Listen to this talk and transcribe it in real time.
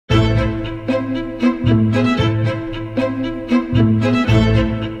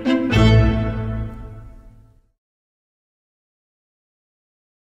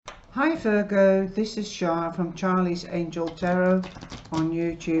Hi Virgo, this is Shah from Charlie's Angel Tarot on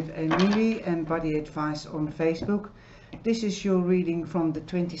YouTube and Miri and Buddyadvies on Facebook. This is your reading from the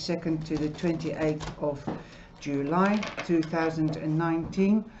 22nd to the 28th of July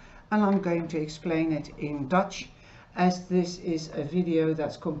 2019, and I'm going to explain it in Dutch as this is a video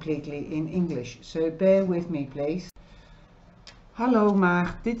that's completely in English, so bear with me please. Hallo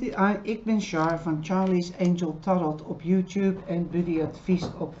Maagd, ik ben Char van Charlie's Angel Tarot op YouTube en Buddyadvies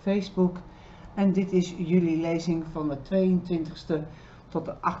op Facebook. En dit is jullie lezing van de 22e tot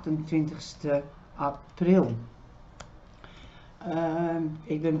de 28e april.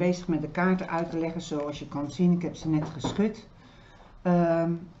 Ik ben bezig met de kaarten uit te leggen zoals je kan zien. Ik heb ze net geschud.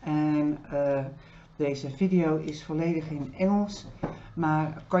 Deze video is volledig in Engels.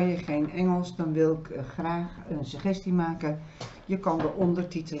 Maar kan je geen Engels, dan wil ik graag een suggestie maken. Je kan de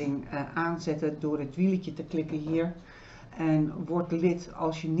ondertiteling aanzetten door het wieltje te klikken hier. En word lid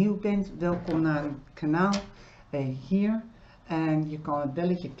als je nieuw bent. Welkom naar het kanaal hier. En je kan het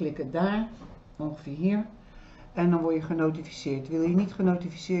belletje klikken daar, ongeveer hier. En dan word je genotificeerd. Wil je niet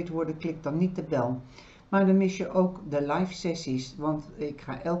genotificeerd worden, klik dan niet de bel. Maar dan mis je ook de live sessies, want ik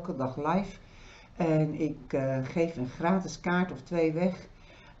ga elke dag live. En ik geef een gratis kaart of 2 weg.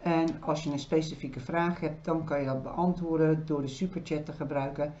 En als je een specifieke vraag hebt, dan kan je dat beantwoorden door de superchat te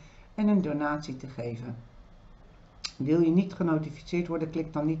gebruiken en een donatie te geven. Wil je niet genotificeerd worden,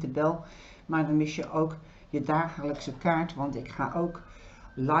 klik dan niet de bel. Maar dan mis je ook je dagelijkse kaart, want ik ga ook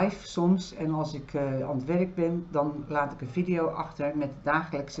live soms. En als ik aan het werk ben, dan laat ik een video achter met de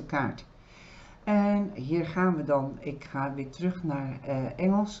dagelijkse kaart. En hier gaan we dan. Ik ga weer terug naar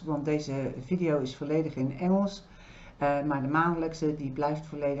Engels, want deze video is volledig in Engels. Maar de maandelijkse die blijft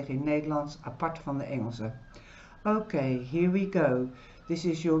volledig in Nederlands, apart van de Engelse. Okay, here we go. This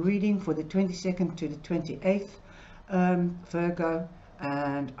is your reading for the 22nd to the 28th, Virgo.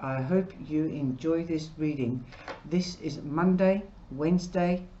 And I hope you enjoy this reading. This is Monday,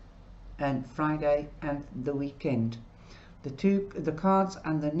 Wednesday and Friday and the weekend. The cards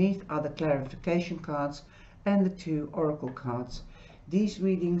underneath are the clarification cards and the 2 oracle cards. These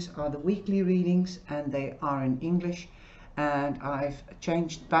readings are the weekly readings and they are in English, and I've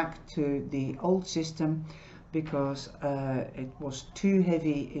changed back to the old system because it was too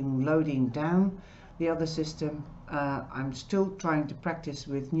heavy in loading down the other system. I'm still trying to practice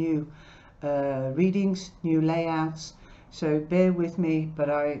with new readings, new layouts, so bear with me, but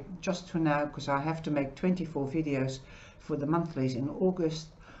I just for now, because I have to make 24 videos for the monthlies in August,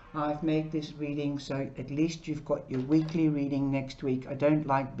 I've made this reading so at least you've got your weekly reading next week. I don't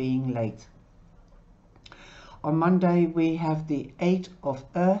like being late. On Monday we have the 8 of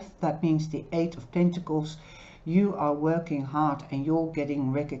Earth, that means the 8 of Pentacles. You are working hard and you're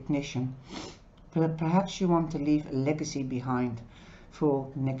getting recognition. Perhaps you want to leave a legacy behind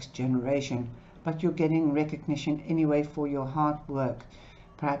for next generation, but you're getting recognition anyway for your hard work.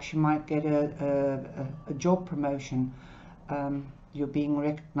 Perhaps you might get a job promotion. You're being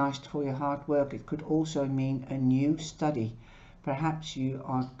recognized for your hard work. It could also mean a new study. Perhaps you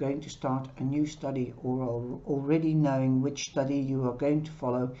are going to start a new study or are already knowing which study you are going to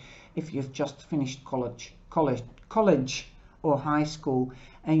follow if you've just finished college or high school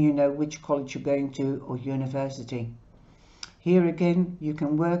and you know which college you're going to or university. Here again you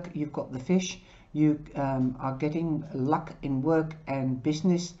can work, you've got the fish, you are getting luck in work and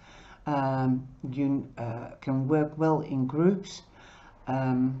business. You can work well in groups.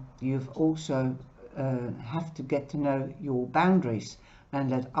 You've also have to get to know your boundaries and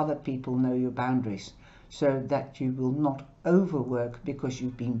let other people know your boundaries so that you will not overwork because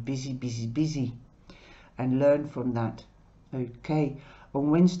you've been busy, and learn from that. Okay, on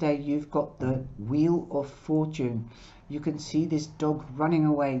Wednesday you've got the Wheel of Fortune. You can see this dog running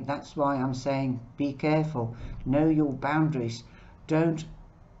away. That's why I'm saying be careful, know your boundaries. Don't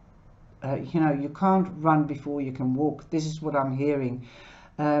you can't run before you can walk. This is what I'm hearing.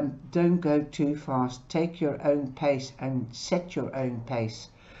 Don't go too fast. Take your own pace and set your own pace.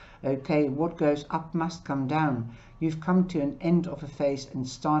 Okay, what goes up must come down. You've come to an end of a phase and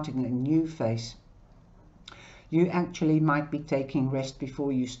starting a new phase. You actually might be taking rest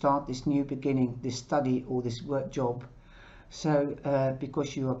before you start this new beginning, this study or this work job. So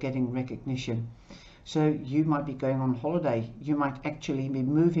because you are getting recognition. So you might be going on holiday. You might actually be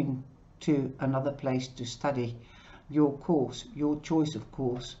moving to another place to study your course, your choice of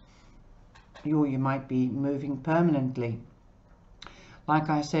course. Or you might be moving permanently.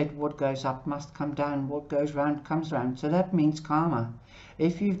 Like I said, what goes up must come down, what goes round comes round. So that means karma.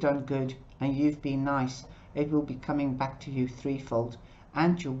 If you've done good and you've been nice, it will be coming back to you threefold.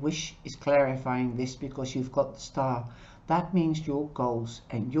 And your wish is clarifying this because you've got the star. That means your goals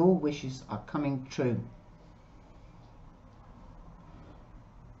and your wishes are coming true.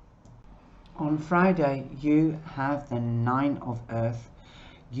 On Friday, you have the 9 of Earth.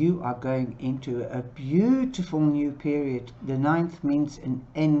 You are going into a beautiful new period. The 9th means an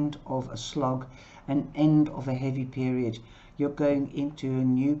end of a slog, an end of a heavy period. You're going into a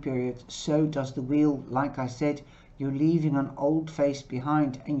new period. So does the wheel. Like I said, you're leaving an old phase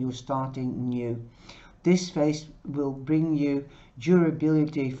behind and you're starting new. This phase will bring you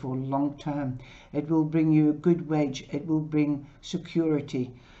durability for long term. It will bring you a good wage. It will bring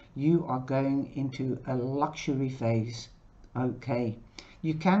security. You are going into a luxury phase. Okay.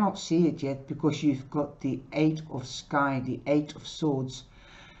 You cannot see it yet because you've got the 8 of Sky, the 8 of Swords.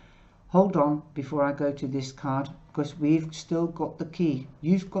 Hold on before I go to this card, because we've still got the key.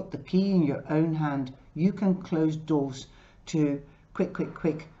 You've got the key in your own hand. You can close doors to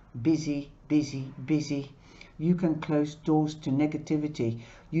quick, busy. You can close doors to negativity.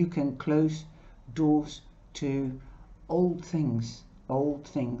 You can close doors to old things,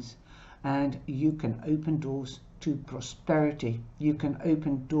 and you can open doors to prosperity. You can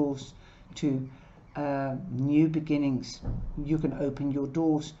open doors to new beginnings. You can open your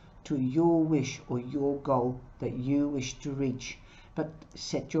doors to your wish or your goal that you wish to reach. But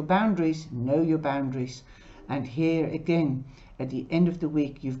set your boundaries, know your boundaries. And here again, at the end of the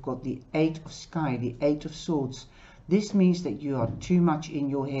week, you've got the 8 of Sky, the 8 of Swords. This means that you are too much in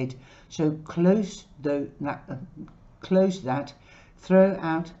your head. So close that, throw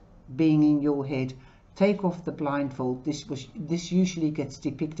out being in your head. Take off the blindfold. This usually gets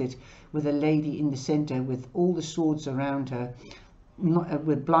depicted with a lady in the center with all the swords around her,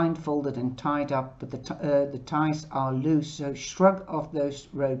 with blindfolded and tied up, but the ties are loose. So shrug off those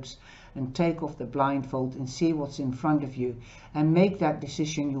ropes and take off the blindfold and see what's in front of you and make that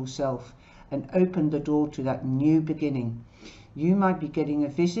decision yourself and open the door to that new beginning. You might be getting a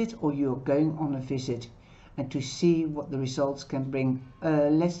visit, or you're going on a visit, and to see what the results can bring.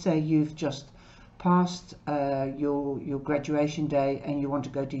 Let's say you've just passed your graduation day and you want to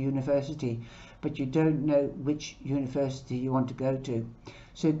go to university, but you don't know which university you want to go to.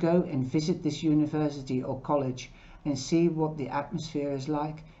 So go and visit this university or college and see what the atmosphere is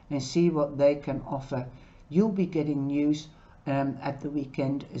like and see what they can offer. You'll be getting news at the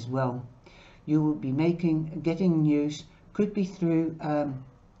weekend as well. You will be getting news. Could be through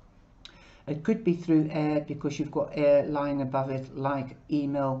it could be through air, because you've got air lying above it, like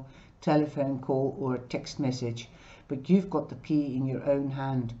email, telephone call, or a text message. But you've got the key in your own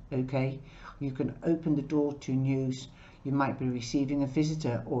hand. Okay, you can open the door to news. You might be receiving a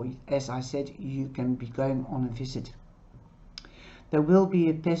visitor, or as I said, you can be going on a visit. There will be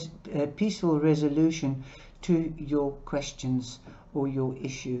a peaceful resolution to your questions or your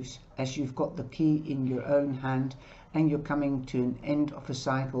issues, as you've got the key in your own hand and you're coming to an end of a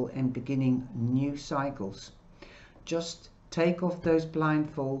cycle and beginning new cycles. Just take off those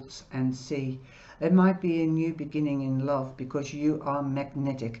blindfolds and see. It might be a new beginning in love, because you are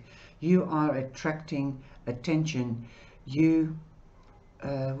magnetic. You are attracting attention. You,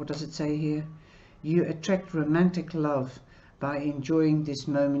 what does it say here? You attract romantic love by enjoying this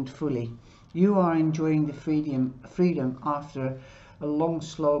moment fully. You are enjoying the freedom after a long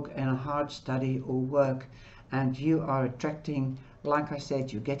slog and a hard study or work, and you are attracting, like I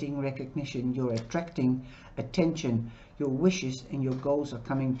said, you're getting recognition, you're attracting attention. Your wishes and your goals are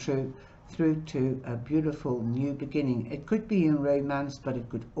coming true through to a beautiful new beginning. It could be in romance, but it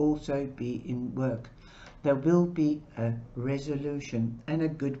could also be in work. There will be a resolution, and a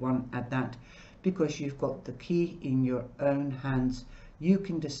good one at that, because you've got the key in your own hands. You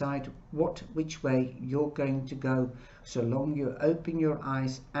can decide which way you're going to go, so long you open your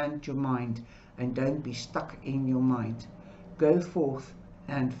eyes and your mind and don't be stuck in your mind. Go forth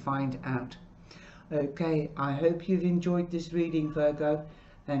and find out. Okay, I hope you've enjoyed this reading, Virgo,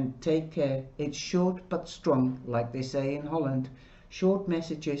 and take care. It's short but strong, like they say in Holland. Short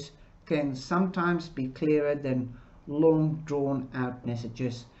messages can sometimes be clearer than long drawn out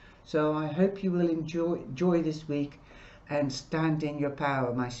messages. So I hope you will enjoy this week and stand in your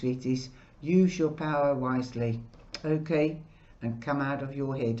power, my sweeties. Use your power wisely, okay, and come out of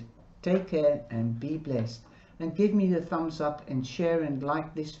your head. Take care and be blessed, and give me the thumbs up and share and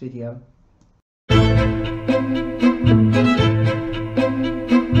like this video.